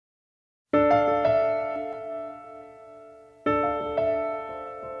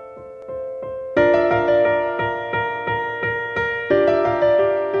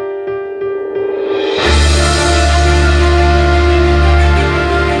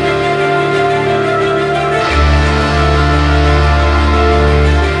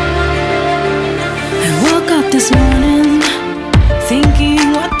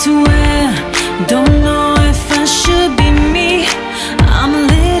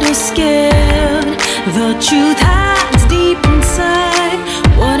The truth hides deep inside.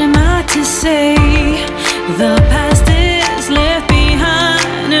 What am I to say? The past is left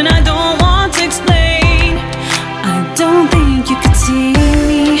behind, and I don't want to explain. I don't think you could see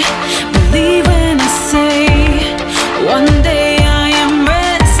me. Believe when I say one day I am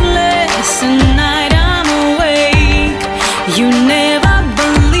restless, and night I'm awake. You never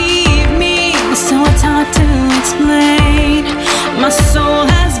believe me, so it's hard to explain. My soul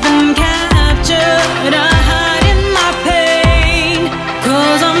has been captured. I hide in my pain,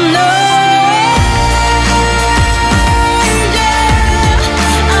 'cause I'm no angel.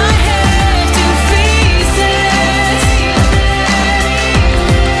 I have to face it.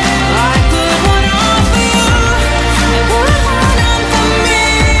 I put one on for you, I put one on for me.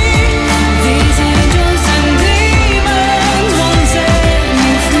 These angels and demons won't set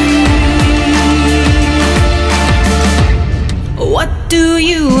me free. What do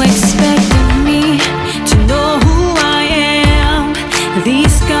you expect of me? To know who I am?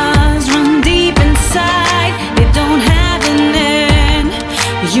 These scars run deep inside, they don't have an end.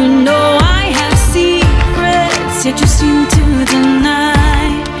 You know I have secrets, yet you seem to deny.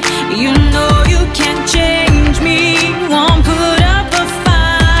 You know you can't change me, won't put up a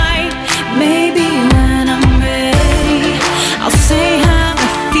fight. Maybe when I'm ready, I'll say how I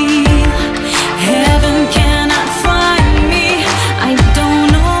feel. Heaven cannot find me, I don't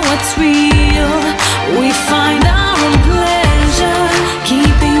know what's real. We find our own pleasure,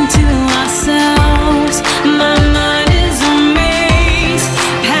 keeping to ourselves. My mind is a maze,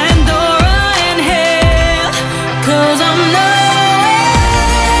 Pandora and hell, 'cause I'm no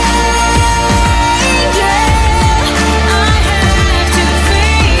angel. I have to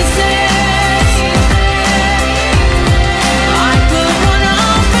face it. I put one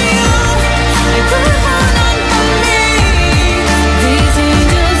on for you, I put one on for me. These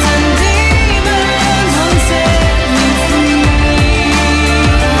angels and demons won't set me free.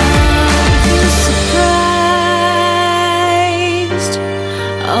 I'm surprised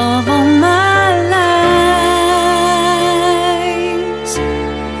of all my lies.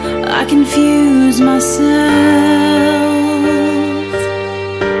 I confuse myself,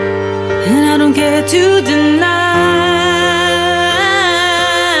 and I don't care to deny.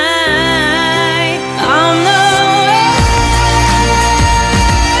 I'm no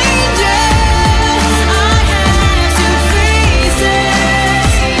angel. I have to face it.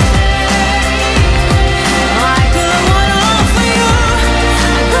 I put one on for you,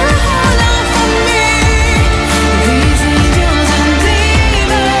 I put one on for me. These angels and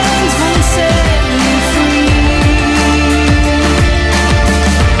demons won't set me free.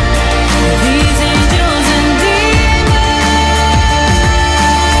 These angels and demons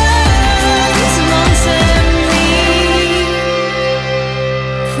won't set me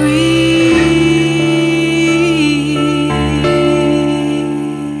free.